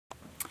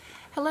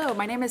Hello,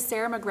 my name is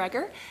Sara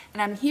McGregor,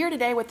 and I'm here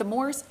today with the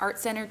Morris Art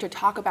Center to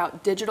talk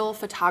about Digital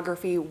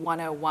Photography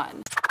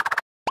 101.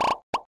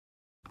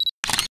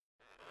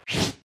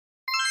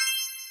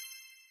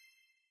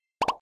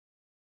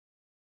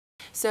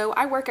 So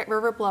I work at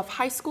River Bluff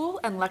High School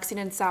in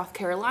Lexington, South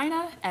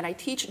Carolina, and I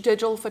teach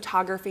Digital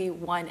Photography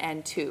 1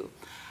 and 2.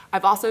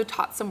 I've also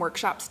taught some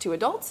workshops to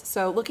adults,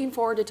 so looking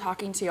forward to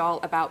talking to y'all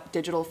about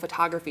digital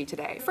photography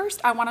today.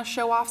 First, I want to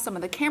show off some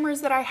of the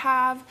cameras that I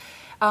have,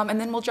 and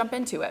then we'll jump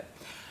into it.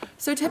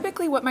 So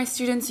typically what my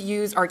students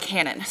use are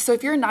Canon. So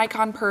if you're a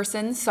Nikon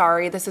person,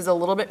 sorry, this is a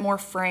little bit more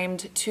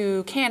framed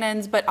to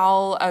Canons, but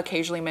I'll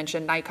occasionally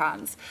mention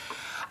Nikons.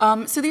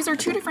 So these are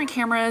two different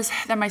cameras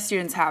that my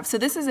students have. So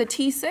this is a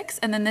T6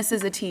 and then this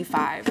is a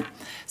T5.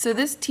 So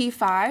this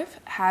T5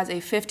 has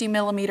a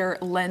 50mm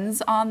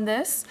lens on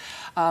this.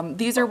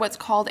 These are what's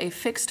called a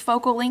fixed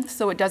focal length,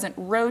 so it doesn't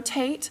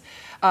rotate.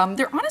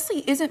 There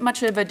honestly isn't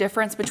much of a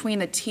difference between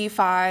the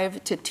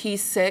T5 to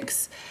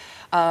T6.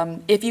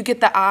 If you get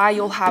the eye,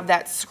 you'll have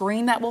that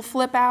screen that will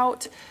flip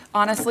out.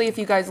 Honestly, if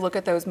you guys look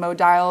at those mode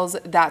dials,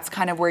 that's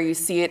kind of where you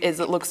see it, is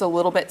it looks a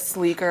little bit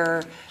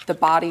sleeker. The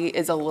body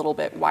is a little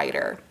bit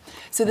wider.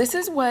 So this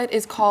is what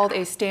is called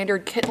a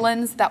standard kit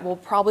lens that will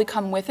probably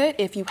come with it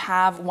if you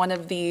have one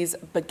of these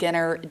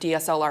beginner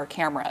DSLR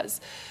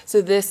cameras.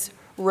 So this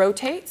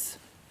rotates,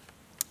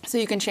 so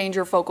you can change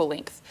your focal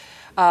length.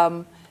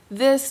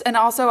 This, and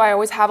also I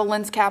always have a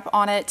lens cap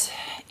on it,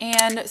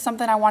 and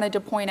something I wanted to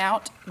point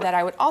out that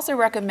I would also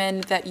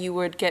recommend that you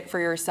would get for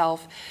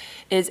yourself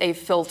is a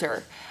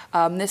filter.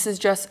 This is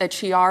just a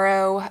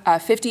Chiaro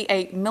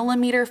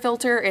 58mm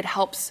filter. It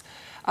helps,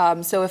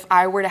 so if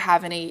I were to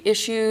have any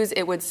issues,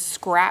 it would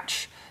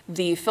scratch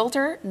the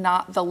filter,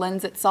 not the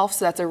lens itself,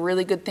 so that's a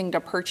really good thing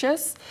to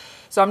purchase.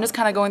 So I'm just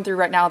kind of going through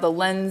right now the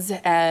lens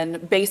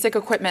and basic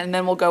equipment, and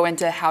then we'll go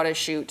into how to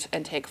shoot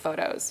and take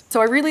photos.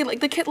 So I really like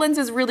the kit lens,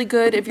 is really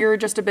good if you're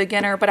just a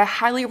beginner, but I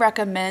highly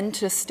recommend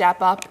to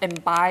step up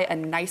and buy a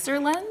nicer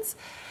lens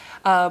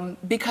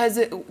because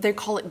they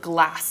call it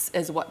glass,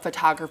 is what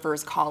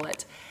photographers call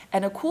it.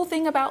 And a cool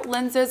thing about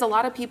lenses, a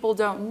lot of people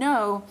don't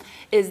know,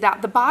 is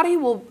that the body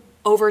will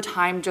over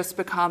time just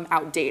become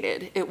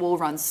outdated. It will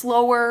run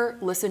slower,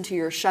 listen to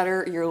your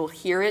shutter, you'll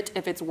hear it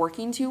if it's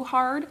working too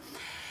hard.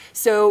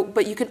 So,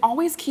 but you can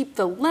always keep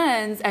the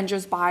lens and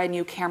just buy a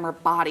new camera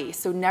body.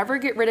 So never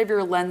get rid of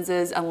your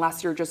lenses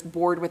unless you're just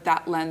bored with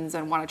that lens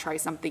and want to try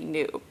something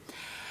new.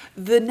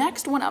 The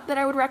next one up that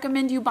I would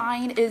recommend you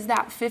buying is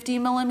that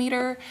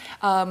 50mm.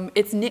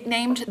 It's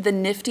nicknamed the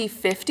Nifty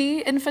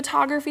 50 in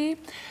photography.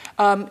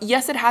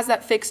 Yes, it has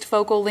that fixed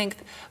focal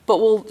length, but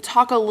we'll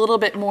talk a little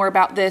bit more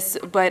about this.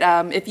 But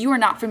if you are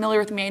not familiar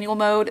with manual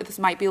mode, this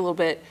might be a little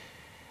bit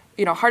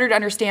harder to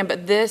understand,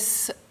 but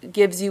this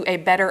gives you a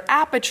better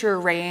aperture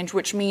range,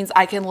 which means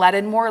I can let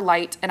in more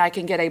light and I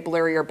can get a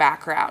blurrier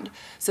background.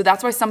 So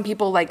that's why some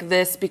people like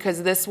this,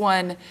 because this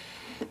one,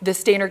 the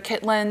standard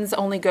kit lens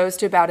only goes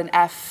to about an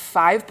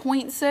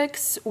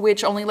f5.6,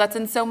 which only lets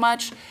in so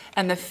much,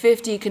 and the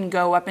 50 can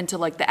go up into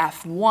like the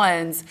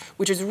f1s,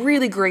 which is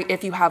really great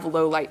if you have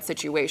low light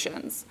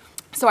situations.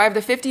 So I have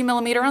the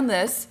 50mm on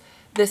this.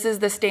 This is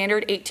the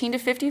standard 18 to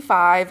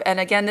 55, and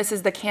again, this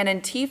is the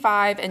Canon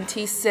T5 and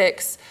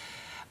T6.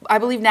 I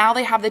believe now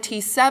they have the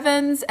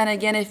T7s, and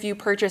again, if you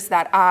purchase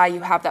that eye,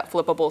 you have that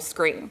flippable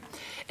screen.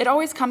 It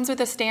always comes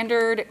with a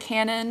standard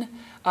Canon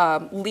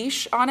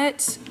leash on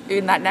it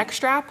in that neck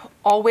strap.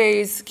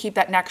 Always keep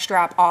that neck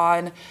strap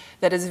on.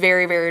 That is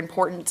very, very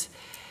important.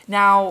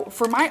 Now,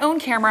 for my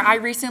own camera, I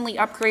recently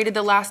upgraded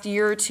the last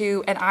year or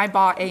two, and I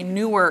bought a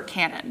newer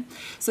Canon.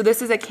 So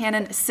this is a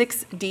Canon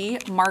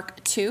 6D Mark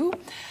II.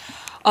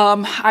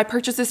 I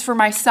purchased this for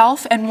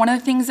myself, and one of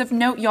the things of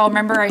note, y'all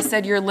remember I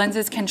said your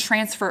lenses can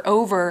transfer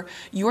over.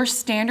 Your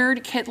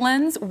standard kit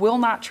lens will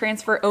not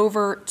transfer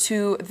over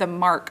to the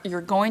Mark.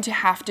 You're going to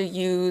have to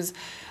use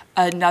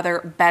another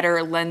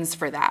better lens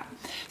for that.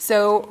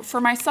 So for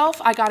myself,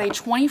 I got a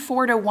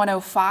 24 to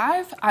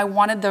 105. I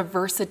wanted the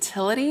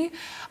versatility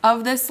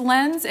of this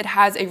lens. It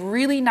has a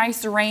really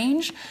nice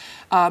range.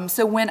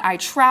 So when I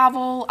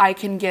travel, I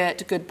can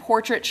get good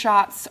portrait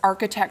shots,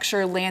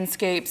 architecture,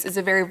 landscapes. It's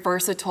a very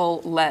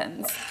versatile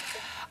lens.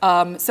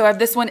 So I have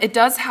this one. It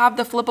does have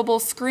the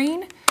flippable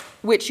screen,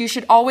 which you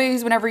should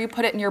always, whenever you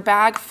put it in your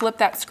bag, flip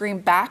that screen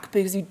back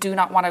because you do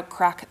not want to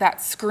crack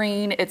that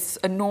screen. It's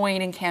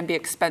annoying and can be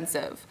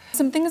expensive.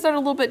 Some things that are a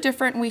little bit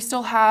different, we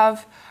still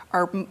have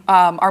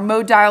our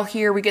mode dial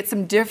here. We get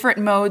some different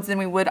modes than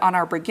we would on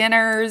our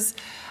beginners.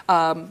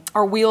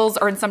 Our wheels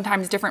are in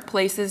sometimes different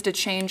places to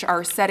change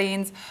our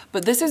settings,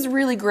 but this is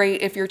really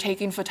great if you're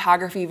taking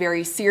photography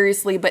very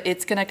seriously, but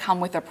it's gonna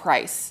come with a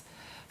price.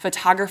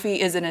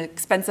 Photography is an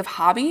expensive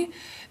hobby.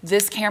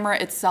 This camera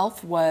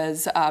itself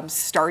was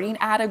starting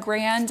at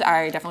 $1,000.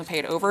 I definitely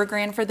paid over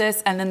 $1,000 for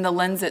this. And then the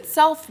lens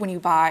itself, when you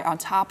buy on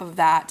top of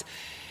that,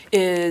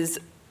 is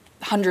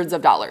hundreds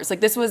of dollars. Like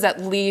this was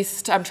at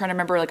least, I'm trying to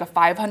remember, like a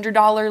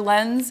 $500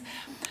 lens.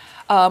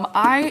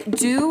 I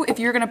do, if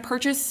you're gonna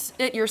purchase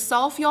it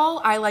yourself,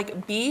 y'all, I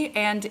like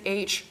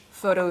B&H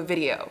photo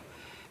video.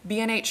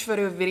 B&H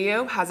Photo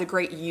Video has a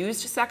great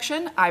used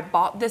section. I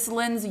bought this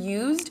lens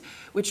used,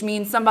 which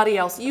means somebody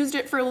else used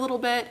it for a little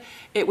bit.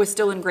 It was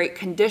still in great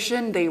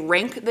condition. They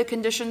rank the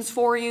conditions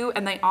for you,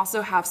 and they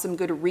also have some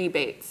good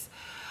rebates.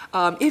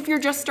 If you're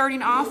just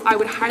starting off, I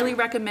would highly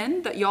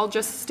recommend that y'all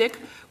just stick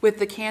with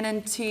the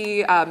Canon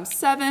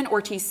T7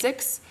 or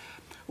T6.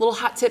 Little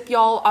hot tip,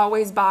 y'all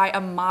always buy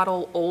a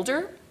model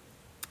older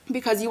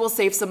because you will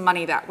save some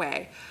money that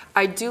way.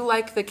 I do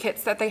like the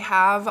kits that they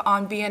have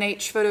on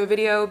B&H Photo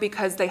Video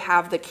because they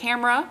have the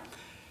camera,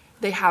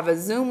 they have a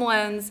zoom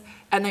lens,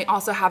 and they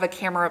also have a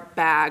camera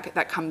bag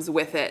that comes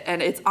with it.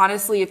 And it's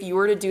honestly, if you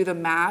were to do the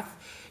math,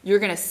 you're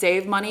gonna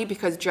save money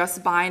because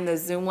just buying the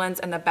zoom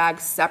lens and the bag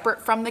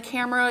separate from the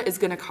camera is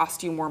gonna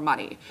cost you more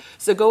money.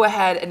 So go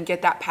ahead and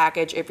get that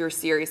package if you're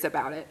serious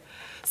about it.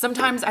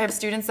 Sometimes I have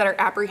students that are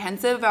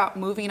apprehensive about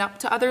moving up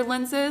to other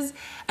lenses,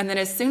 and then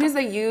as soon as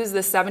they use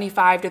the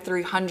 75 to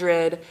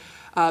 300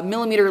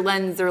 millimeter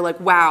lens, they're like,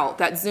 wow,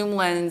 that zoom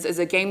lens is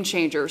a game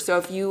changer. So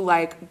if you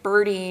like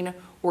birding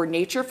or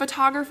nature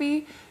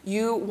photography,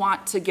 you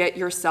want to get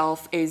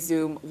yourself a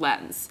zoom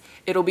lens.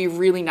 It'll be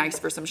really nice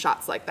for some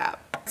shots like that.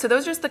 So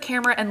those are just the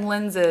camera and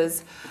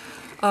lenses.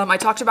 I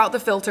talked about the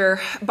filter.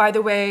 By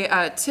the way,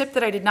 a tip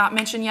that I did not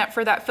mention yet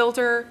for that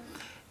filter,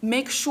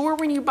 make sure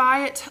when you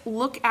buy it,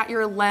 look at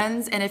your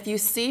lens, and if you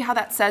see how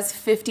that says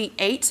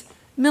 58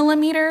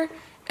 millimeter,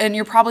 and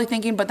you're probably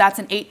thinking, but that's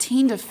an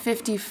 18 to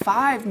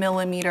 55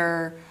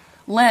 millimeter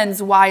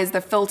lens, why is the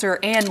filter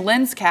and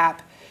lens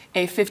cap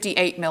a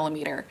 58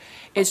 millimeter?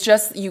 It's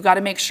just, you gotta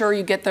make sure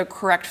you get the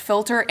correct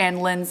filter and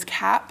lens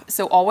cap.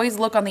 So always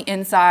look on the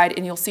inside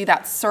and you'll see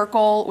that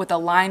circle with a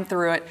line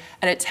through it,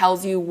 and it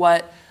tells you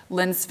what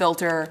lens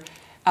filter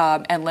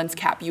and lens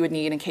cap you would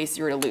need in case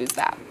you were to lose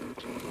that.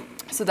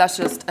 So that's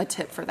just a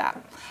tip for that.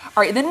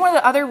 All right, then one of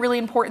the other really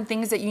important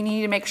things that you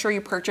need to make sure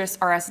you purchase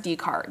are SD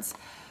cards.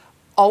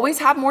 Always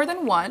have more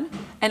than one,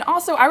 and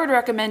also I would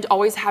recommend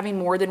always having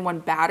more than one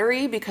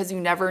battery because you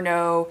never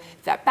know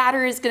if that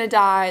battery is gonna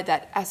die,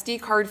 that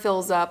SD card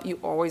fills up, you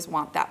always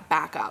want that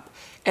backup.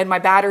 And my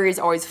battery is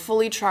always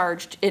fully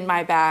charged in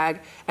my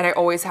bag, and I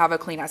always have a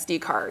clean SD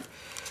card.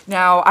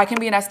 Now, I can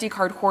be an SD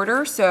card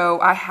hoarder, so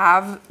I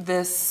have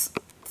this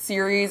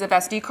series of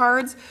SD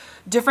cards,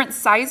 different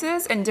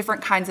sizes and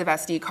different kinds of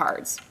SD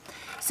cards.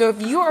 So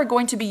if you are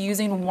going to be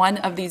using one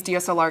of these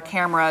DSLR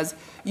cameras,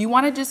 you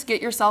want to just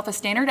get yourself a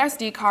standard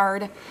SD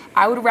card.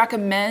 I would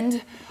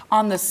recommend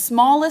on the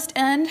smallest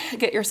end,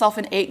 get yourself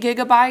an 8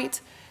 gigabyte.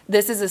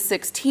 This is a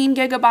 16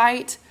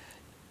 gigabyte.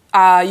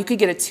 You could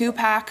get a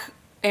 2-pack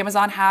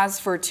Amazon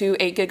has for 2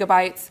 8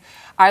 gigabytes.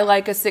 I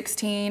like a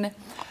 16.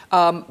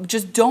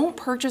 Just don't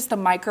purchase the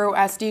micro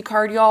SD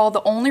card, y'all.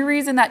 The only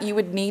reason that you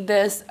would need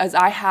this is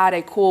I had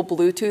a cool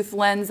Bluetooth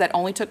lens that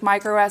only took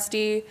micro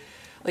SD.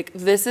 Like,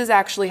 this is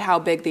actually how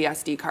big the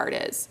SD card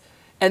is.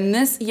 And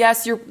this,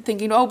 yes, you're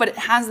thinking, oh, but it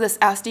has this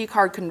SD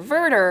card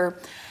converter.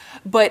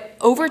 But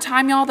over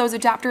time, y'all, those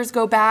adapters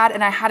go bad.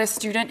 And I had a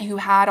student who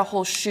had a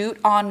whole shoot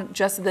on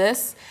just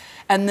this,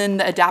 and then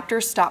the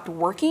adapter stopped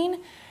working.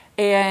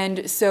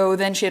 And so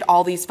then she had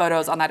all these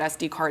photos on that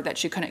SD card that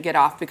she couldn't get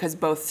off because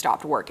both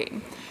stopped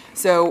working.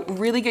 So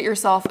really get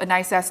yourself a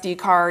nice SD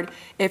card.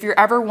 If you're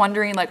ever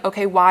wondering, like,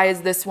 okay, why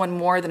is this one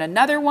more than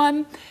another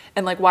one?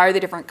 And like, why are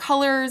they different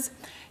colors?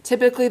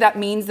 Typically that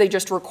means they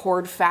just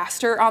record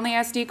faster on the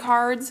SD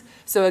cards.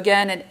 So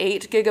again, an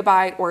 8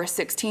 gigabyte or a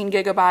 16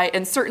 gigabyte,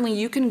 and certainly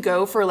you can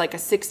go for like a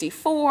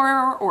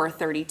 64 or a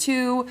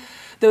 32.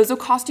 Those will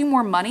cost you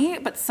more money,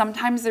 but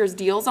sometimes there's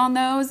deals on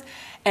those,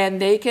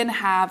 and they can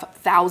have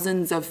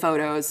thousands of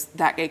photos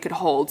that it could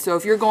hold. So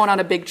if you're going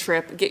on a big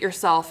trip, get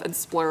yourself and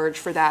splurge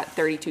for that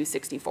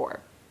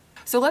 3264.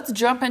 So let's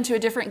jump into a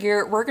different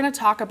gear. We're gonna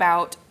talk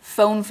about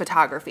phone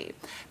photography.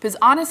 Because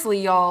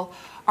honestly, y'all,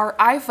 our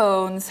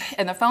iPhones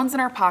and the phones in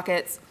our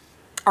pockets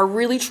are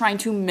really trying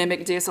to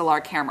mimic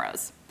DSLR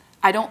cameras.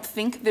 I don't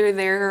think they're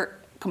there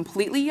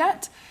completely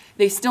yet.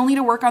 They still need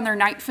to work on their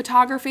night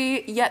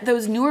photography, yet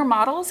those newer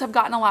models have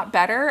gotten a lot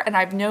better. And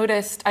I've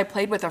noticed, I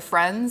played with a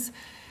friend's,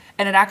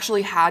 and it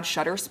actually had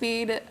shutter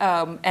speed,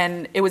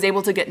 and it was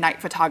able to get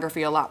night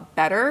photography a lot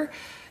better.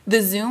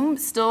 The zoom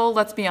still,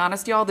 let's be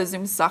honest, y'all, the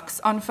zoom sucks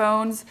on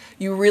phones.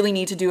 You really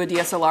need to do a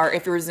DSLR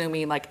if you're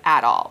zooming like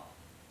at all.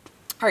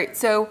 All right,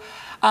 so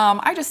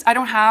I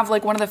don't have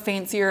like one of the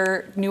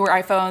fancier, newer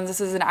iPhones. This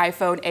is an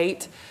iPhone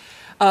 8.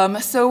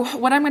 So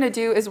what I'm gonna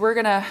do is we're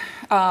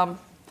gonna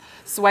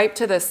swipe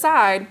to the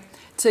side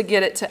to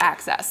get it to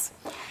access.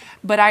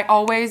 But I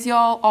always,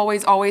 y'all,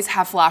 always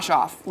have flash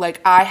off.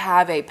 Like, I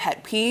have a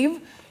pet peeve.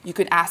 You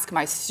can ask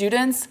my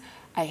students.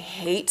 I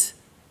hate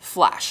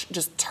flash.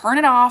 Just turn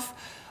it off.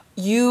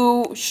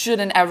 You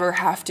shouldn't ever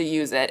have to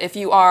use it. If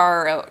you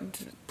are,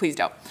 please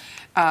don't.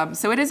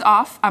 So it is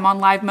off. I'm on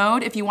live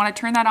mode. If you want to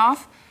turn that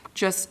off,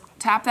 just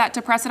tap that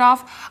to press it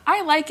off.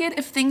 I like it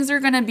if things are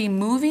going to be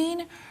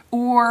moving,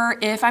 or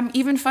if I'm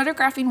even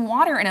photographing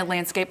water in a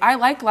landscape. I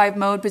like live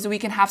mode because we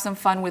can have some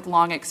fun with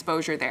long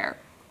exposure there.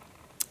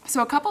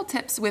 So a couple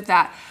tips with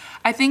that.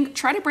 I think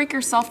try to break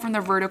yourself from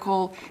the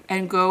vertical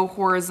and go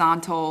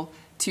horizontal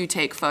to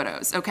take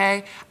photos,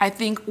 okay? I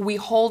think we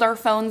hold our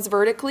phones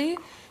vertically,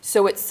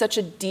 so it's such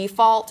a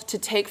default to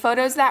take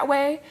photos that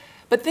way.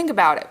 But think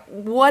about it.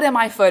 What am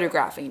I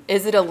photographing?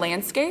 Is it a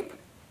landscape?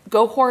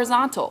 Go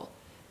horizontal.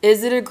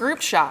 Is it a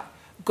group shot?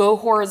 Go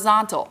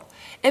horizontal.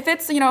 If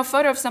it's, a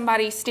photo of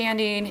somebody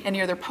standing and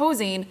they're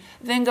posing,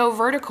 then go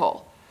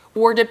vertical.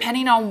 Or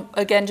depending on,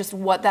 again, just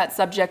what that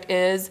subject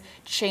is,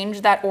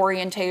 change that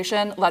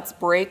orientation. Let's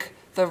break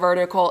the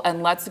vertical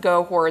and let's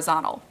go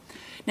horizontal.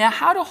 Now,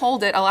 how to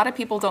hold it, a lot of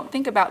people don't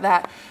think about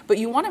that, but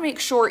you want to make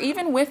sure,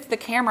 even with the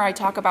camera, I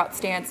talk about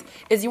stance,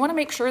 is you want to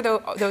make sure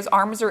those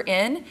arms are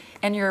in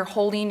and you're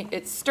holding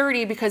it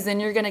sturdy, because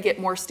then you're going to get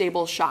more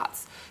stable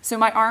shots. So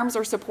my arms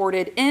are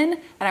supported in,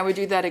 and I would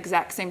do that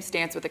exact same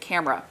stance with the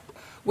camera.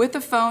 With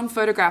the phone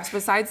photographs,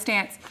 besides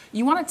stance,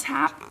 you want to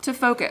tap to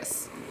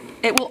focus.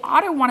 It will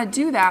auto want to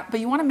do that,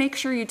 but you want to make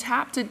sure you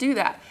tap to do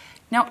that.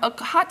 Now,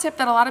 a hot tip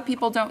that a lot of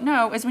people don't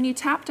know is when you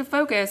tap to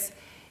focus,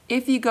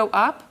 if you go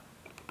up,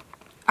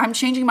 I'm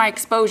changing my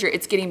exposure,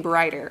 it's getting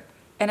brighter.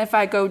 And if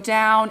I go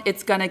down,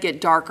 it's gonna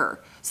get darker.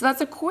 So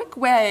that's a quick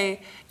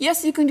way.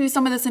 Yes, you can do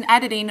some of this in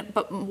editing,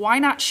 but why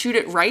not shoot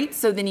it right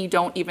so then you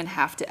don't even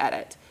have to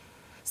edit?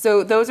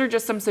 So those are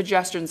just some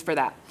suggestions for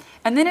that.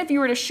 And then if you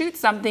were to shoot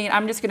something,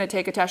 I'm just gonna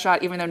take a test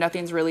shot even though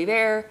nothing's really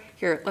there.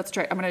 Here, let's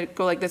try, I'm gonna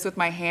go like this with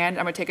my hand.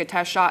 I'm gonna take a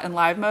test shot in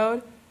live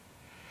mode.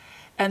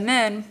 And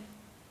then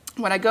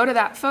when I go to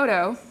that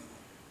photo,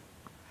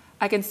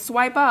 I can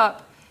swipe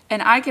up,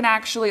 and I can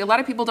actually, a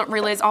lot of people don't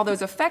realize all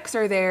those effects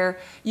are there.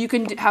 You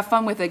can have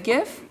fun with a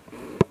GIF,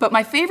 but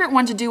my favorite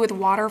one to do with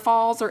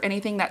waterfalls or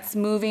anything that's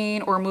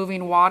moving or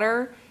moving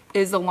water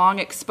is the long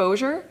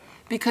exposure,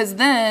 because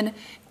then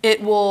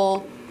it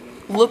will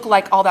look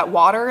like all that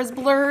water is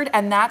blurred,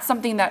 and that's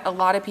something that a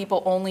lot of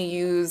people only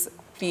use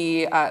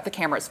the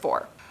cameras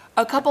for.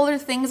 A couple other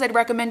things I'd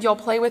recommend y'all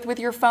play with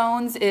your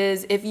phones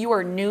is, if you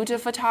are new to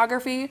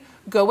photography,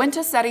 go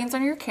into settings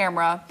on your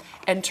camera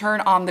and turn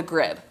on the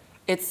grid.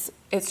 It's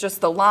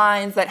just the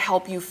lines that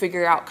help you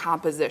figure out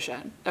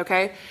composition,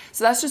 okay?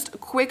 So that's just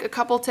a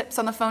couple tips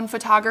on the phone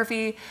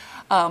photography.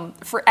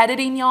 For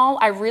editing, y'all,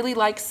 I really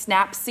like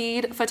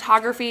Snapseed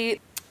photography.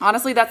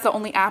 Honestly, that's the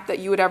only app that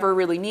you would ever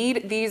really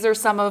need. These are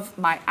some of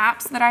my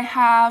apps that I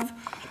have.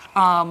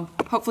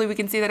 Hopefully we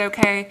can see that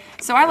okay.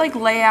 So I like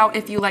Layout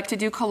if you like to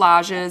do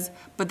collages,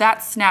 but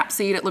that's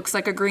Snapseed. It looks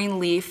like a green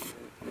leaf.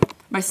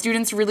 My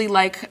students really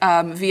like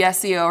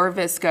VSCO or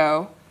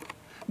Visco.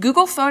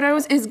 Google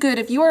Photos is good.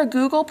 If you are a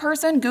Google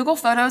person, Google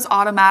Photos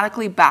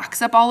automatically backs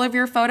up all of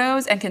your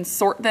photos and can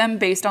sort them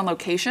based on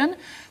location.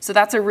 So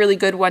that's a really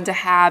good one to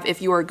have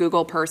if you are a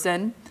Google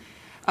person.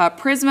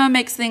 Prisma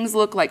makes things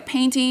look like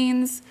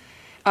paintings.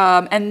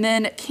 And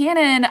then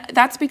Canon,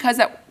 that's because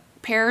that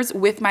pairs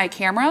with my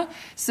camera.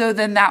 So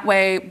then that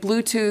way,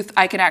 Bluetooth,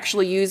 I can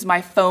actually use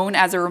my phone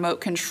as a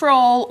remote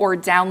control or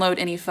download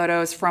any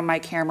photos from my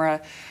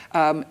camera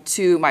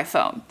to my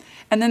phone.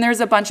 And then there's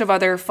a bunch of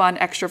other fun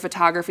extra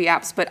photography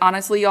apps, but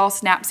honestly, y'all,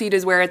 Snapseed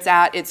is where it's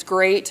at. It's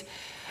great.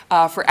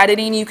 For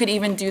editing, you could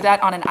even do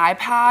that on an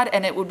iPad,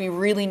 and it would be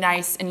really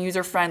nice and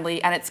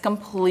user-friendly, and it's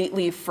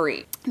completely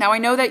free. Now, I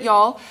know that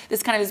y'all,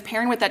 this kind of is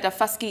pairing with that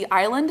Dafusky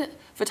Island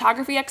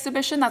photography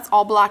exhibition that's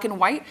all black and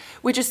white,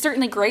 which is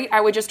certainly great. I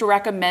would just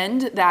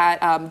recommend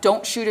that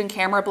don't shoot in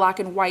camera black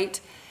and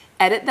white,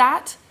 edit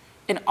that.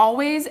 And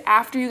always,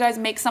 after you guys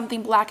make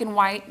something black and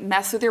white,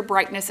 mess with your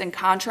brightness and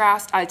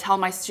contrast. I tell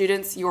my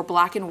students your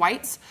black and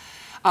whites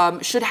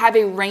should have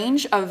a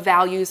range of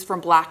values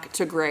from black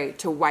to gray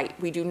to white.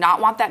 We do not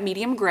want that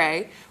medium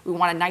gray. We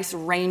want a nice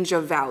range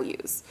of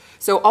values.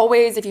 So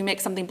always, if you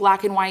make something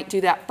black and white, do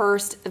that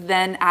first,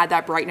 then add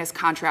that brightness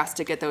contrast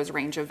to get those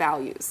range of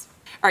values.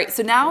 All right,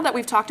 so now that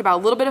we've talked about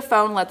a little bit of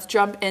phone, let's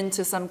jump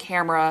into some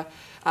camera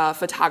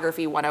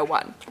photography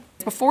 101.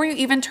 Before you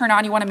even turn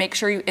on, you want to make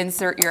sure you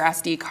insert your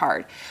SD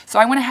card. So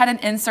I went ahead and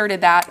inserted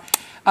that.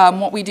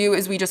 What we do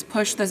is we just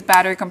push this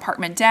battery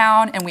compartment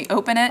down and we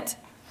open it.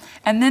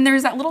 And then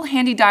there's that little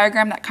handy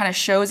diagram that kind of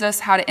shows us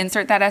how to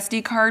insert that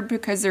SD card,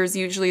 because there's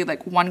usually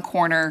like one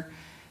corner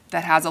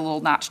that has a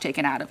little notch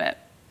taken out of it.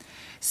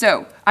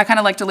 So I kind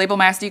of like to label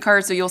my SD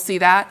card so you'll see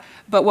that.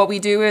 But what we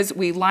do is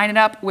we line it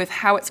up with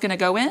how it's going to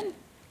go in,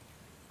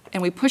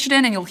 and we push it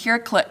in and you'll hear a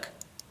click.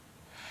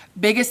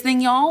 Biggest thing,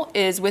 y'all,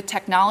 is with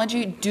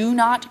technology, do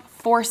not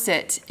force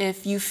it.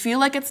 If you feel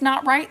like it's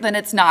not right, then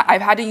it's not.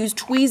 I've had to use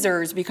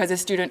tweezers because a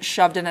student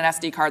shoved in an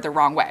SD card the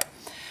wrong way.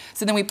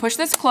 So then we push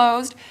this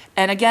closed,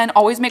 and again,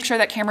 always make sure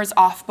that camera's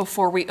off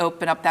before we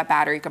open up that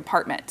battery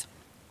compartment.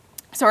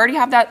 So I already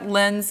have that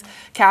lens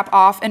cap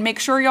off, and make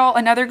sure, y'all,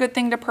 another good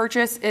thing to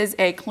purchase is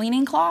a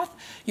cleaning cloth.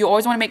 You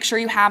always want to make sure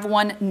you have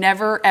one.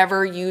 Never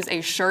ever use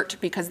a shirt,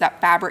 because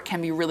that fabric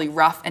can be really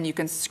rough and you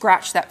can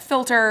scratch that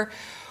filter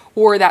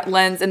or that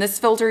lens. And this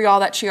filter, y'all,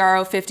 that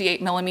Chiaro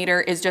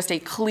 58mm is just a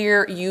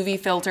clear UV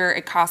filter.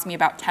 It cost me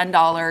about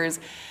 $10,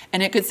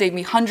 and it could save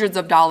me hundreds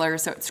of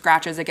dollars, so it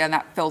scratches, again,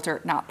 that filter,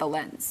 not the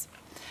lens.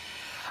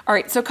 All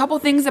right, so a couple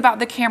things about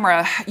the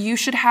camera. You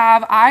should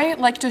have, I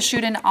like to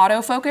shoot in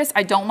autofocus.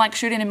 I don't like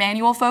shooting in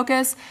manual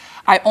focus.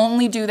 I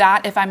only do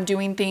that if I'm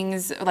doing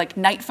things like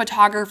night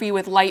photography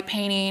with light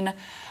painting,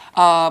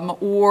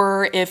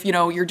 or if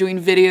you're doing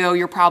video,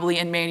 you're probably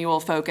in manual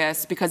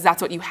focus because that's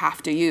what you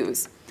have to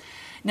use.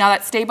 Now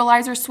that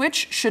stabilizer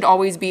switch should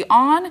always be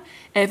on.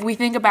 If we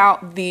think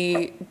about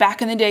the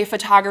back in the day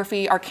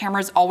photography, our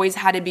cameras always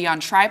had to be on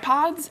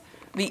tripods.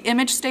 The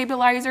image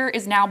stabilizer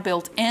is now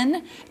built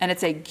in, and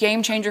it's a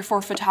game changer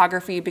for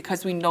photography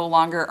because we no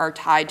longer are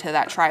tied to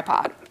that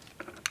tripod.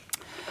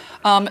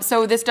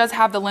 So this does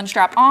have the lens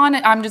strap on.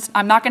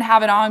 I'm not gonna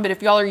have it on, but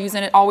if y'all are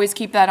using it, always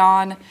keep that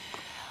on.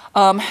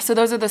 So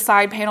those are the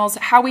side panels.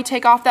 How we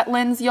take off that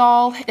lens,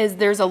 y'all, is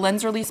there's a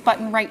lens release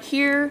button right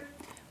here.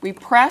 We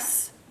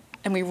press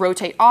and we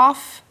rotate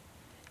off.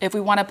 If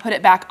we wanna put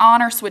it back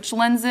on or switch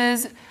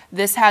lenses,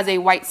 this has a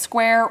white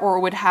square or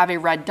would have a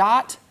red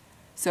dot.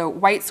 So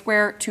white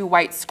square to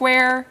white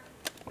square,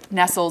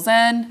 nestles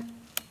in,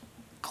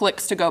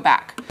 clicks to go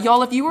back.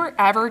 Y'all, if you were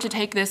ever to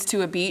take this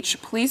to a beach,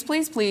 please,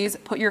 please, please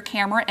put your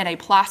camera in a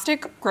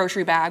plastic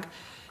grocery bag,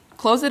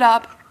 close it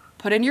up,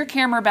 put it in your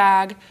camera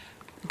bag,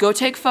 go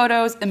take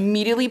photos,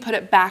 immediately put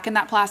it back in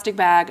that plastic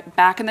bag,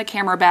 back in the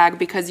camera bag,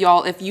 because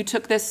y'all, if you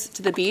took this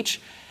to the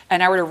beach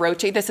and I were to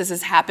rotate this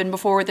has happened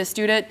before with a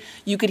student,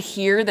 you could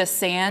hear the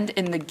sand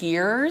in the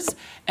gears,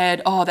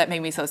 and oh, that made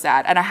me so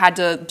sad. And I had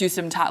to do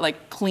some time,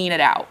 like clean it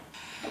out.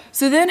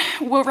 So then,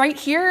 well, right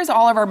here is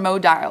all of our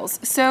mode dials.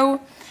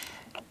 So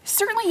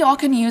certainly y'all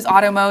can use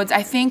auto modes.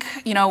 I think,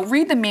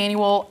 read the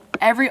manual.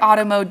 Every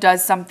auto mode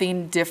does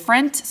something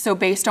different. So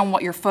based on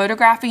what you're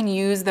photographing,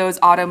 use those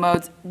auto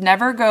modes.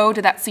 Never go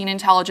to that Scene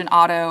Intelligent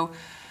Auto.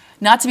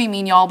 Not to be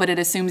mean, y'all, but it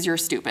assumes you're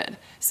stupid.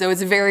 So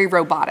it's very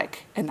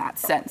robotic in that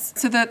sense.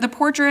 So the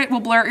portrait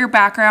will blur out your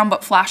background,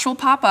 but flash will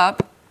pop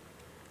up.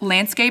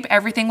 Landscape,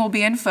 everything will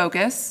be in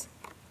focus.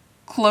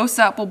 Close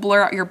up will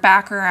blur out your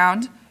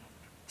background.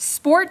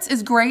 Sports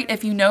is great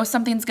if you know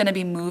something's gonna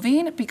be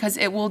moving because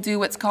it will do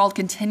what's called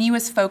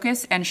continuous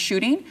focus and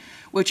shooting,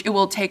 which it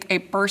will take a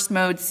burst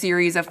mode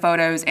series of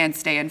photos and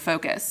stay in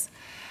focus.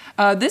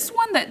 This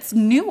one that's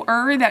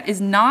newer that is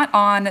not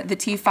on the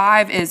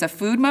T5 is a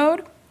food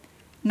mode,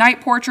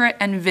 night portrait,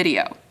 and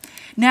video.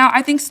 Now,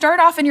 I think start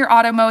off in your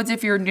auto modes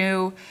if you're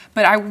new,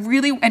 but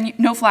and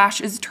no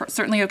flash is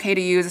certainly okay to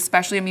use,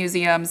 especially in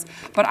museums,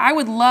 but I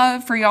would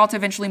love for y'all to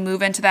eventually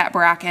move into that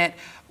bracket,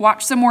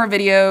 watch some more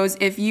videos.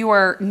 If you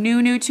are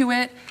new to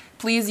it,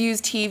 please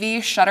use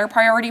TV shutter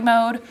priority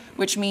mode,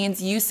 which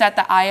means you set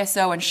the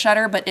ISO and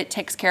shutter, but it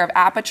takes care of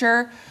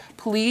aperture.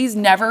 Please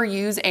never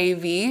use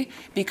AV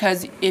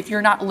because if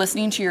you're not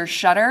listening to your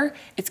shutter,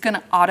 it's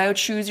gonna auto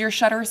choose your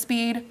shutter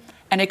speed,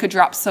 and it could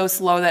drop so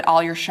slow that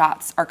all your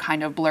shots are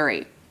kind of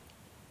blurry.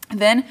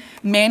 Then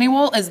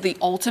manual is the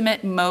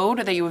ultimate mode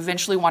that you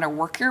eventually want to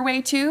work your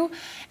way to.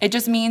 It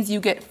just means you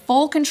get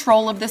full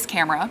control of this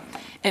camera.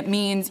 It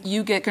means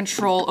you get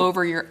control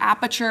over your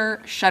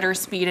aperture, shutter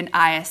speed, and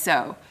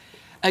ISO.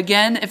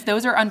 Again, if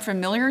those are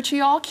unfamiliar to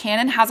y'all,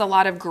 Canon has a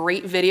lot of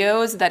great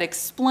videos that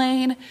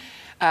explain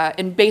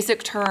in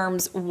basic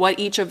terms what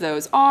each of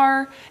those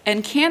are,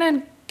 and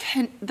the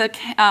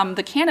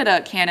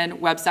Canada Canon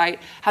website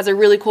has a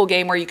really cool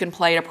game where you can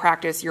play to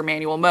practice your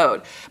manual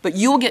mode, but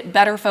you'll get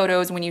better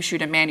photos when you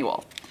shoot in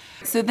manual.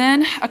 So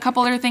then a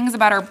couple other things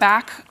about our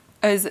back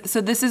is, so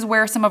this is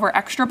where some of our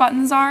extra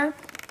buttons are.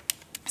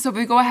 So if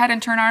we go ahead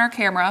and turn on our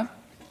camera,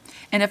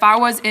 and if I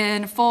was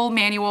in full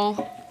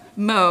manual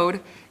mode,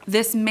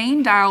 this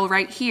main dial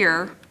right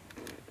here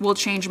will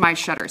change my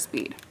shutter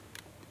speed.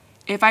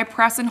 If I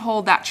press and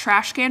hold that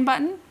trash can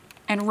button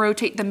and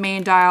rotate the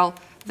main dial,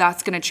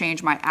 that's gonna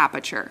change my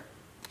aperture.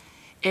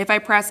 If I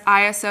press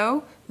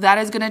ISO, that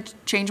is gonna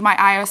change my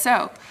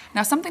ISO.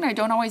 Now, something I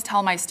don't always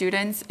tell my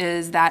students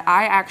is that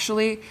I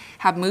actually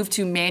have moved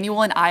to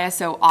manual and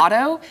ISO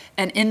auto,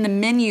 and in the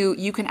menu,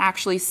 you can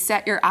actually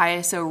set your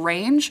ISO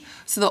range,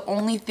 so the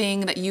only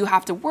thing that you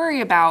have to worry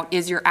about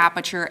is your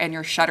aperture and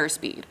your shutter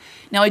speed.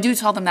 Now, I do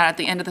tell them that at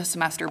the end of the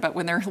semester, but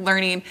when they're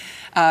learning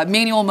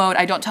manual mode,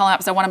 I don't tell them that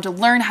because I want them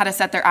to learn how to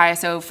set their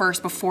ISO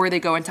first before they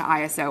go into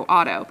ISO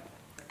auto.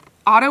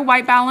 Auto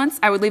white balance,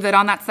 I would leave that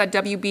on, that's that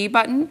WB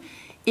button.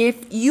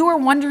 If you are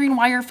wondering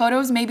why your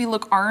photos maybe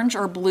look orange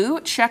or blue,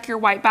 check your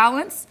white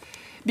balance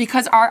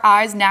because our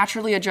eyes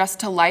naturally adjust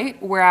to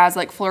light, whereas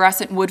like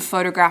fluorescent would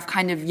photograph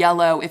kind of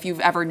yellow if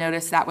you've ever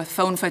noticed that with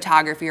phone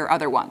photography or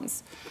other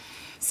ones.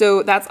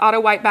 So that's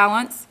auto white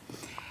balance.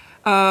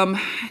 And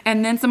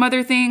then some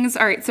other things.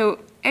 All right, so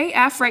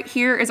AF right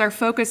here is our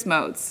focus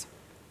modes.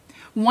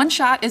 One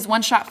shot is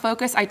one shot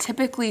focus. I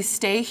typically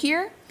stay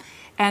here.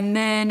 And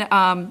then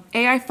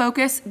AI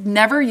focus,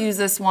 never use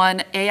this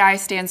one. AI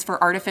stands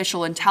for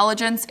artificial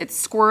intelligence.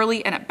 It's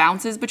squirrely and it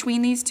bounces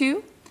between these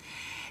two.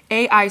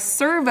 AI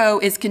servo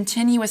is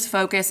continuous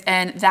focus,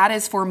 and that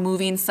is for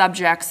moving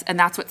subjects, and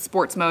that's what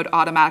sports mode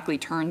automatically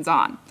turns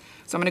on.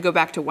 So I'm gonna go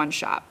back to one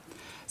shot.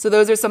 So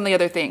those are some of the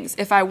other things.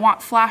 If I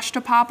want flash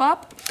to pop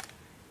up,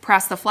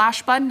 press the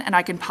flash button and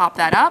I can pop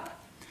that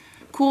up.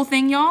 Cool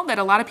thing, y'all, that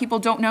a lot of people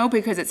don't know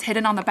because it's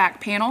hidden on the back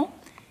panel.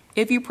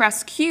 If you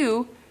press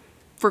Q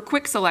for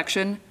quick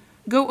selection,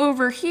 go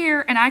over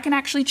here and I can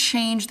actually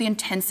change the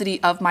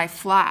intensity of my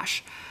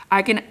flash.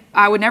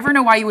 I would never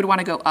know why you would want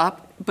to go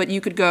up, but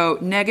you could go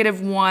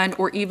 -1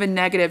 or even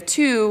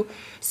 -2.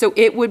 So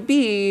it would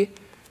be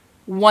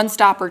 1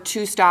 stop or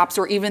 2 stops,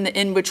 or even the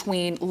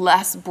in-between,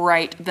 less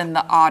bright than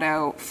the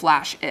auto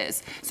flash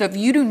is. So if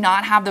you do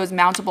not have those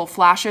mountable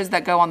flashes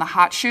that go on the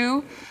hot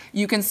shoe,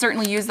 you can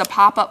certainly use the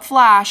pop-up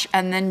flash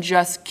and then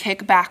just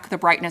kick back the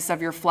brightness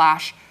of your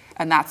flash,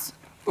 and that's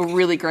a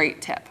really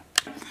great tip.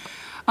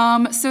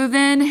 So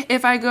then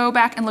if I go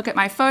back and look at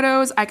my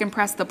photos, I can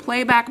press the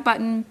playback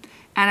button,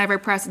 and if I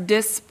press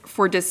dis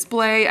for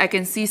display, I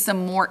can see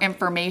some more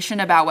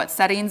information about what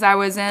settings I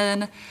was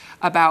in,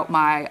 about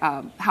my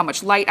how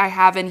much light I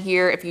have in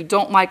here. If you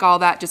don't like all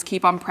that, just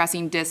keep on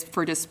pressing dis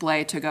for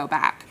display to go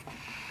back.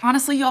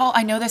 Honestly, y'all,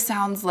 I know this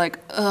sounds like,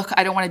 ugh,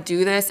 I don't want to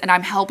do this, and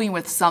I'm helping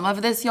with some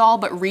of this, y'all,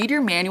 but read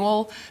your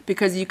manual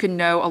because you can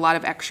know a lot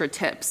of extra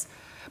tips.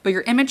 But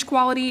your image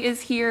quality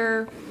is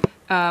here.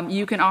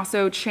 You can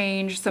also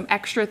change some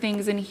extra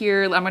things in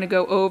here. I'm going to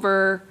go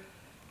over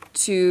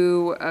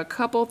to a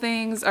couple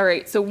things. All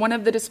right, so one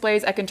of the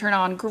displays I can turn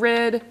on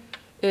grid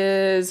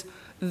is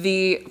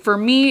for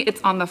me,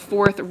 it's on the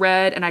 4th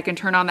red, and I can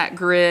turn on that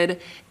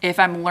grid if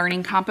I'm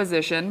learning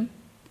composition.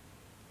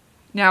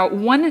 Now,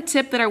 one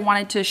tip that I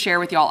wanted to share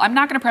with y'all, I'm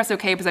not gonna press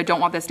OK because I don't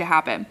want this to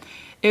happen,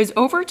 is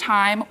over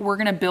time, we're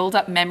gonna build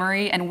up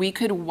memory, and we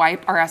could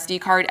wipe our SD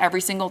card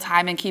every single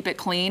time and keep it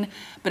clean,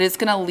 but it's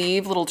gonna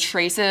leave little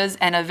traces,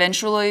 and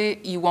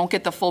eventually you won't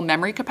get the full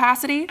memory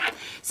capacity.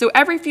 So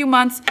every few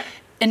months,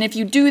 and if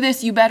you do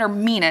this, you better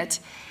mean it,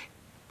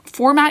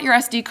 format your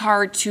SD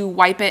card to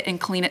wipe it and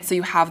clean it so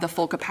you have the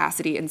full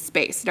capacity and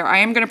space. Now, I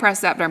am gonna press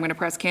that, but I'm gonna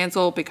press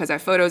cancel because I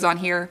have photos on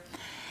here.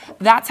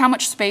 That's how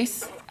much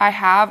space I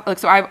have. Like,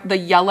 so the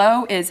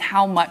yellow is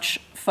how much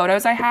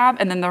photos I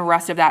have, and then the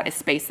rest of that is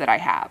space that I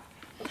have.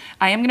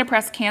 I am gonna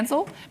press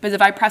cancel, because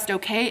if I pressed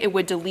OK, it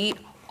would delete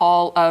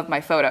all of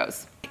my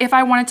photos. If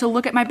I wanted to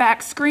look at my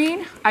back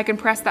screen, I can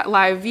press that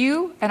live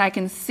view and I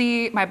can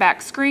see my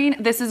back screen.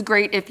 This is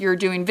great if you're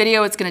doing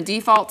video, it's gonna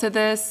default to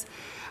this.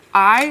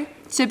 I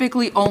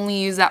typically only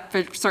use that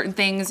for certain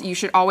things. You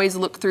should always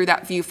look through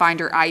that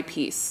viewfinder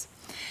eyepiece.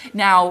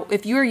 Now,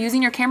 if you are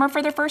using your camera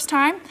for the first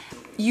time,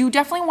 you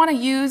definitely want to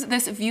use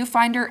this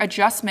viewfinder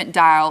adjustment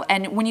dial.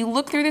 And when you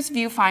look through this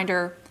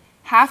viewfinder,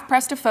 half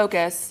press to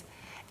focus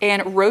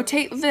and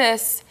rotate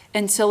this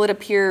until it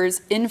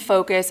appears in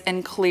focus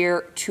and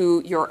clear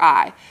to your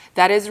eye.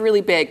 That is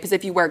really big, because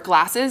if you wear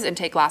glasses and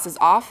take glasses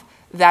off,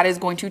 that is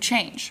going to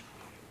change.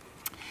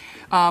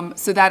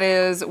 So that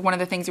is one of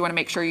the things you want to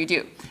make sure you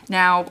do.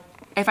 Now,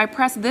 if I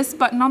press this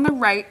button on the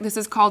right, this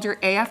is called your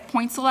AF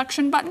point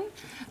selection button.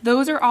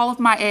 Those are all of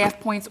my AF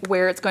points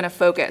where it's going to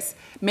focus.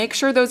 Make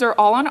sure those are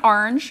all on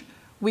orange.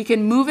 We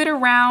can move it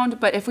around,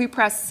 but if we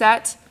press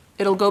set,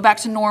 it'll go back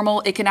to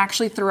normal. It can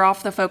actually throw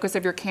off the focus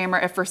of your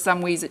camera if for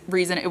some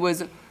reason it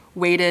was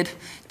weighted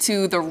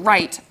to the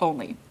right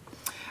only.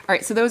 All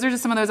right, so those are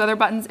just some of those other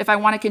buttons. If I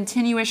want a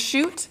continuous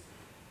shoot,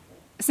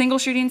 single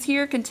shootings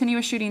here,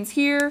 continuous shootings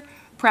here,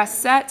 press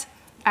set.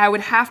 I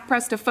would half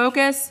press to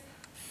focus,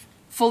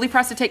 fully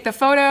press to take the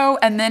photo,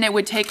 and then it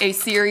would take a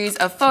series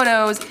of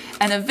photos,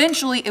 and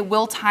eventually it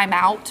will time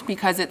out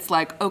because it's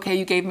like, okay,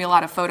 you gave me a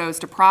lot of photos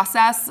to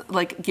process,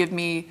 like give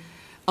me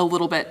a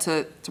little bit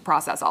to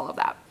process all of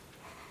that.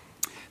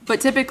 But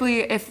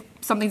typically, if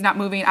something's not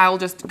moving, I will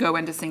just go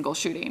into single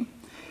shooting.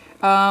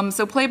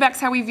 So playback's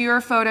how we view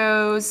our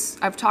photos.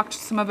 I've talked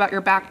some about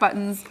your back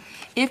buttons.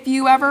 If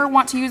you ever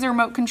want to use a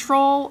remote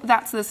control,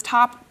 that's this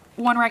top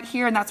one right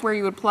here, and that's where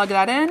you would plug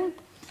that in.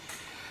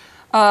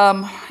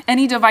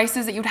 Any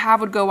devices that you'd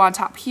have would go on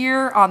top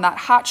here on that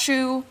hot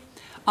shoe.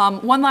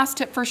 One last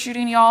tip for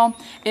shooting, y'all,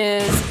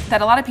 is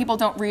that a lot of people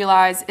don't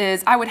realize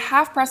is I would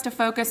half press to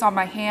focus on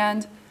my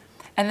hand,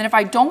 and then if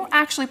I don't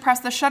actually press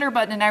the shutter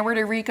button and I were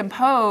to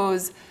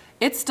recompose,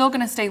 it's still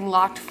gonna stay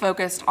locked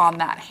focused on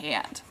that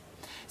hand.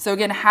 So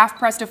again, half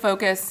press to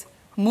focus,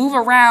 move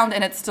around,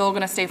 and it's still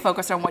gonna stay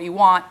focused on what you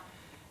want.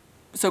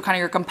 So kind of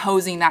you're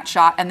composing that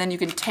shot, and then you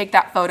can take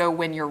that photo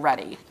when you're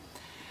ready.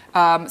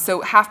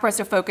 So half press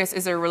to focus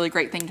is a really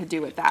great thing to do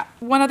with that.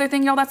 One other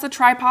thing, y'all, that's the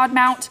tripod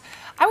mount.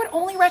 I would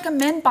only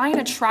recommend buying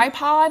a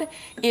tripod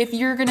if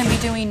you're gonna be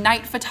doing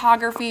night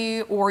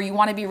photography or you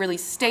wanna be really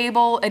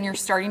stable and you're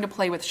starting to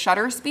play with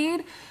shutter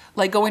speed,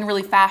 like going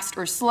really fast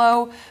or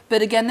slow.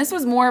 But again, this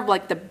was more of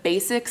like the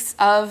basics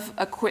of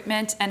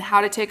equipment and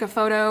how to take a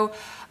photo.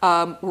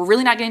 We're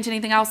really not getting into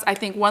anything else. I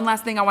think one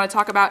last thing I wanna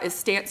talk about is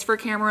stance for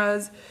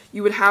cameras.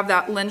 You would have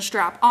that lens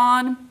strap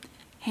on,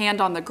 hand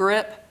on the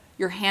grip.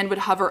 Your hand would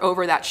hover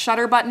over that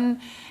shutter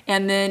button.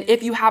 And then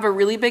if you have a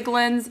really big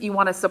lens, you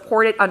wanna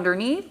support it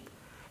underneath.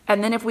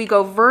 And then if we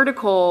go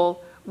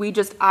vertical,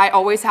 I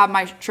always have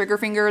my trigger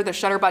finger, the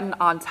shutter button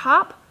on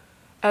top,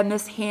 and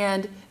this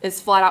hand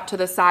is flat out to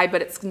the side,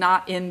 but it's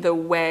not in the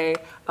way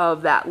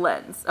of that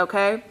lens,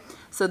 okay?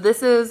 So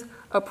this is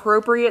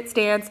appropriate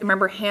stance.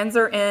 Remember, hands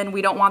are in.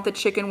 We don't want the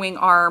chicken wing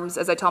arms,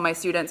 as I tell my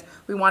students.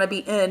 We want to be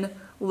in,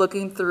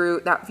 looking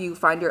through that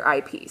viewfinder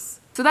eyepiece.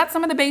 So that's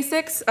some of the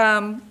basics.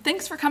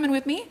 Thanks for coming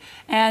with me.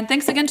 And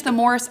thanks again to the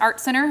Morris Art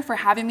Center for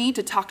having me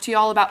to talk to you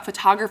all about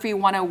Photography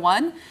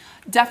 101.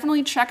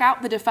 Definitely check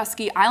out the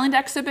Daufuskie Island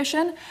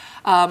exhibition.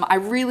 I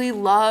really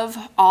love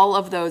all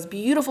of those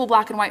beautiful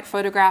black and white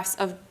photographs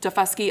of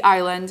Daufuskie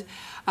Island,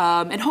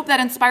 and hope that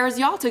inspires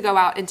y'all to go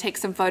out and take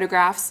some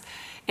photographs.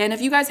 And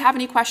if you guys have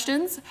any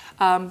questions,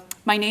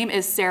 my name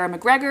is Sara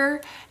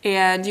McGregor,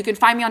 and you can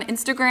find me on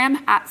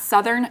Instagram at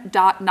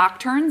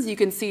southern.nocturnes. You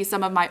can see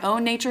some of my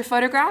own nature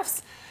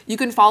photographs. You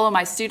can follow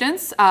my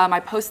students. I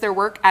post their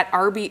work at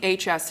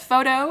RBHS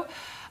Photo.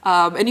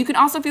 And you can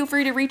also feel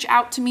free to reach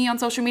out to me on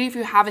social media if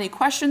you have any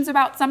questions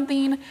about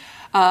something.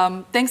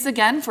 Thanks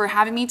again for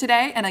having me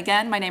today. And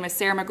again, my name is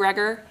Sara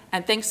McGregor,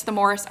 and thanks to the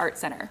Morris Art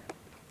Center.